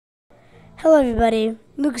Hello everybody,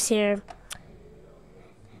 Luke's here,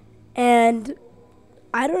 and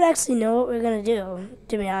I don't actually know what we're gonna do,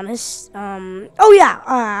 to be honest. Oh yeah,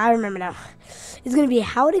 I remember now. It's gonna be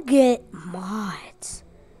how to get mods.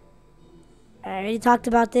 I already talked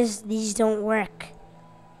about this. These don't work.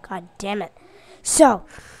 God damn it. So,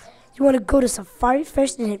 you want to go to Safari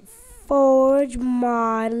first and hit Forge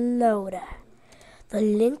Modloader. The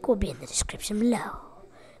link will be in the description below.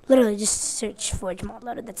 Literally, just search Forge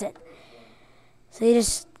Modloader. That's it. So you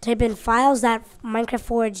just type in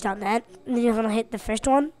files.minecraftforge.net, and then you're gonna hit the first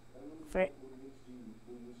one for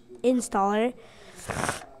installer.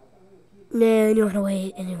 Then you wanna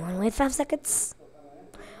wait, 5 seconds.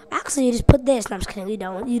 Actually, you just put this. No, I'm just kidding. You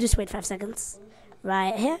don't. You just wait 5 seconds.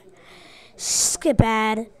 Right here. Skip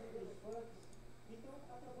ad.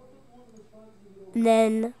 And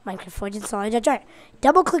then Minecraft Forge installer.jar.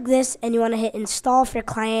 Double click this, and you want to hit install for your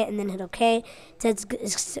client, and then hit OK. It says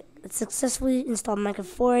it's successfully installed Minecraft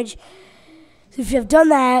Forge. So if you have done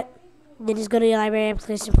that, then just go to your library,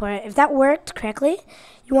 application import. If that worked correctly,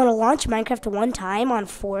 you want to launch Minecraft one time on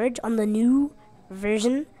Forge on the new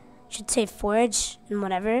version. Should say Forge and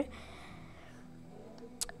whatever.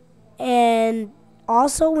 And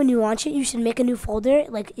also, when you launch it, you should make a new folder.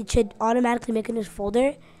 Like, it should automatically make a new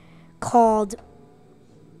folder called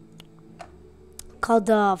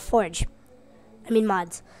Forge.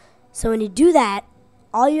 Mods. So when you do that,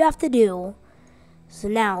 all you have to do, so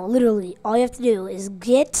now literally all you have to do is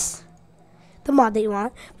get the mod that you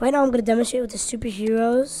want. Right now I'm going to demonstrate with the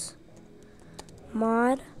superheroes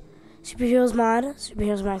mod, superheroes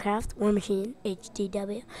Minecraft, War Machine,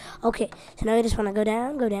 HDW. Okay, so now you just want to go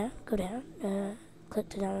down, click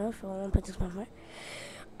to download for 1.6.4.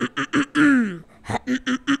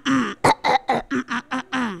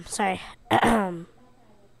 Sorry.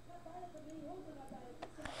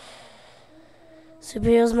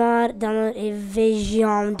 Superheroes mod, download a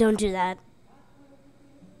vision. Don't do that.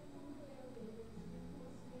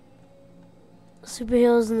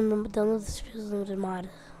 Superheroes and download the Superheroes Limited mod.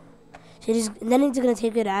 So then it's gonna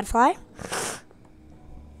take you to AdFly.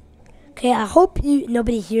 Okay, I hope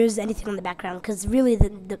nobody hears anything in the background, because really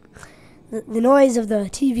the noise of the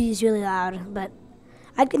TV is really loud. But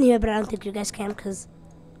I can hear it, but I don't think you guys can, because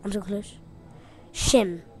I'm so close.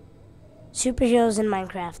 Shim. Superheroes in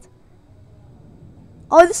Minecraft.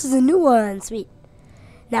 Oh, this is a new one. Sweet.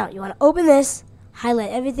 Now, you want to open this, highlight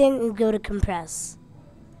everything, and go to compress.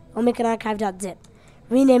 We'll make an archive.zip.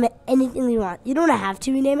 Rename it anything you want. You don't have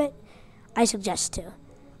to rename it. I suggest to.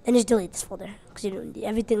 Then just delete this folder, because you don't need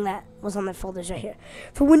everything that was on the folders right here.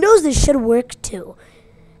 For Windows, this should work too.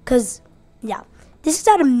 Because, yeah. This is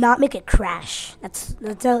how to not make it crash. That's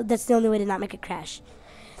the only way to not make it crash.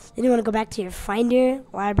 Then you want to go back to your Finder,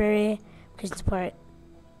 Library, Application Support.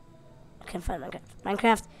 I can't find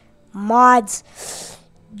Minecraft mods.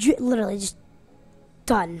 Literally just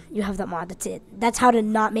done. You have that mod. That's it. That's how to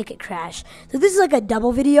not make it crash. So this is like a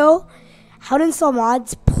double video. How to install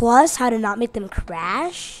mods plus how to not make them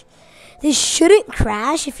crash. They shouldn't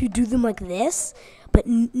crash if you do them like this. But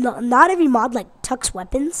not every mod like Tuck's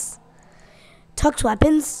Weapons. Tuck's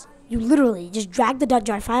Weapons, you literally just drag the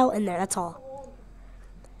 .jar file in there. That's all.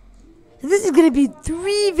 So this is going to be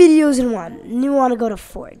 3 videos in one. And you want to go to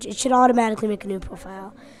Forge. It should automatically make a new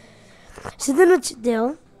profile. So then what you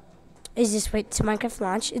do is just wait to Minecraft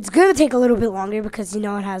launch. It's going to take a little bit longer because, it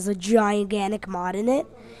has a gigantic mod in it.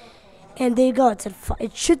 And there you go.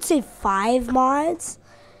 It should say 5 mods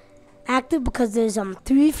active, because there's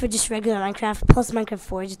 3 for just regular Minecraft plus Minecraft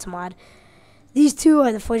Forge. It's a mod. These 2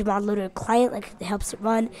 are the Forge Modloader client, like it helps it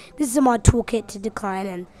run. This is a mod toolkit to decline,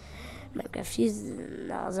 and Minecraft uses,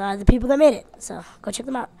 those are the people that made it. So go check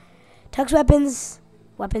them out. Tuck's Weapons,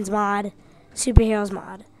 Weapons mod, Superheroes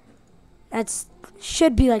mod. That's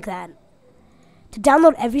should be like that. To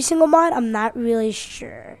download every single mod, I'm not really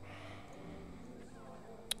sure.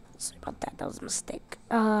 Sorry about that. That was a mistake.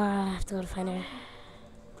 I have to go to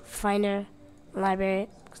Finder, Library,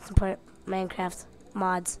 Support, Minecraft,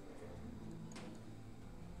 Mods.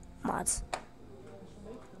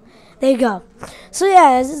 There you go. So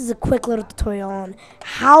yeah, this is a quick little tutorial on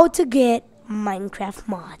how to get Minecraft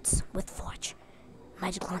mods with Forge.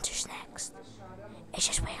 Magic Launcher's next. It's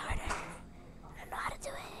just way harder.